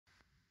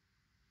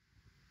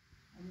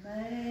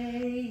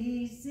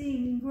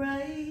Amazing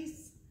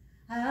grace,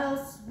 how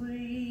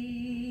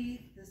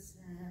sweet the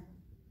sound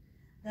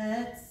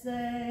that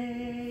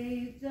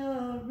saved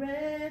a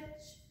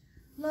wretch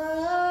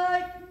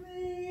like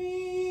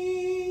me.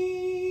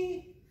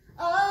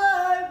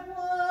 I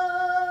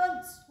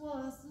once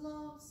was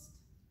lost,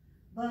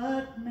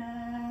 but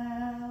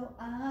now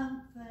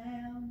I'm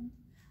found.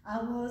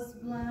 I was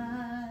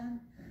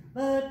blind,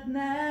 but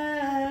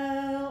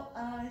now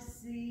I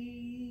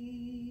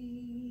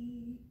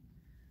see.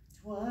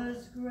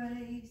 'Twas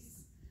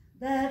grace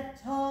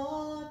that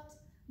taught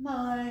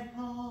my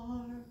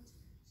heart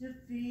to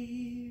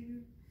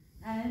fear,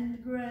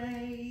 and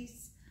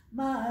grace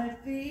my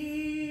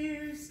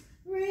fears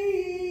relieved.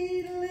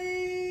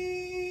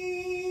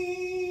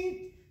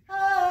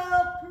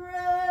 How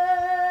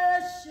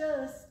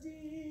precious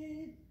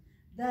did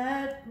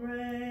that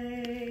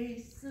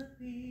grace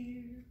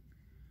appear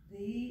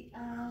the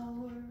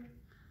hour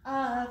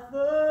I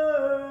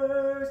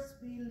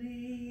first believed.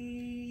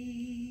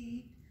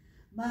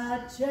 My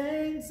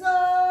chains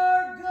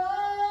are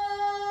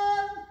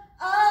gone,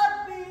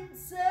 I've been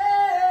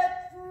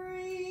set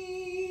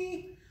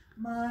free.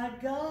 My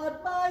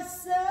God, my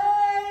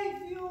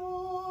Savior,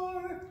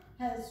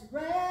 has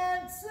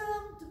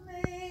ransomed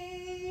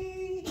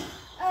me,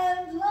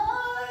 and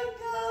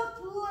like a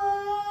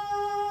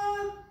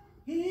flood,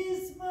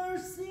 His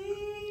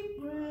mercy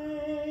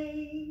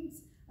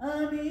brings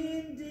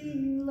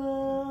unending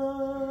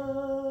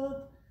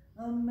love,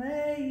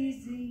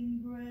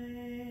 amazing grace.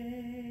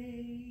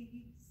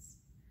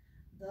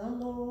 The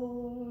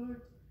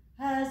Lord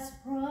has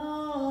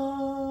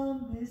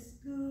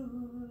promised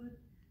good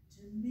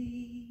to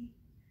me,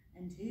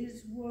 and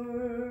His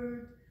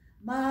word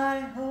my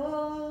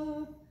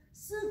hope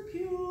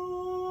secures.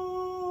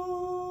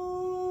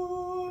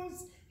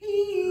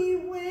 He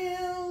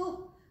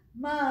will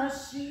my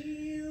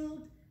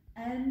shield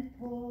and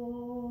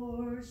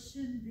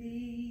portion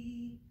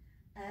be,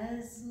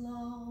 as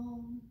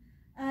long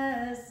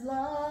as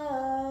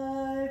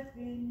life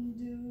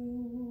endures.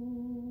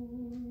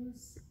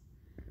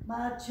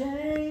 My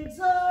chains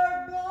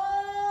are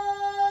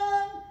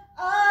gone,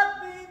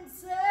 I've been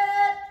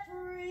set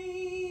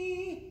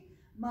free.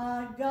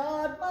 My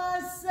God, my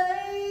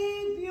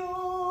Savior,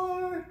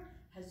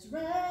 has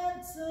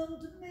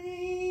ransomed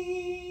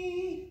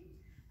me,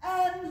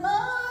 and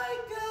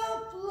like a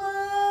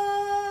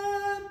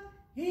flood,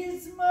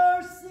 His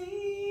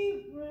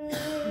mercy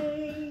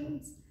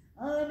brings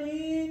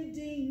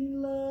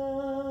unending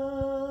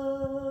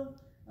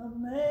love,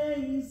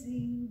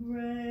 amazing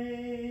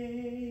grace.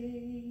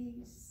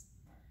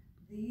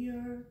 The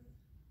earth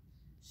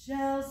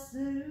shall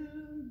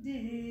soon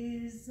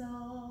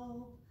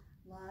dissolve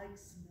like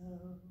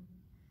snow,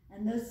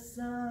 and the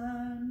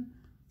sun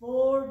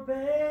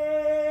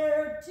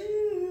forbear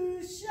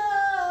to shine.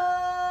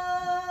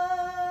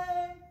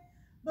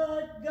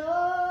 But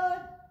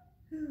God,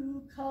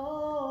 who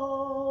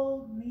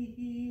called me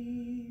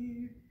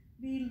here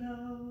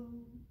below,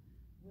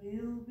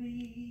 will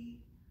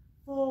be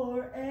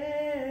forever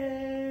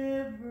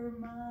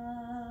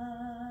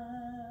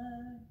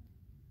mine,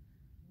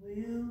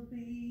 will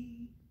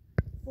be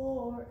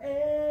forever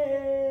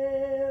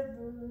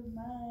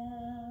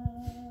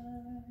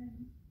mine.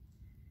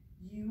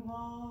 You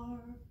are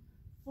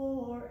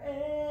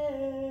forever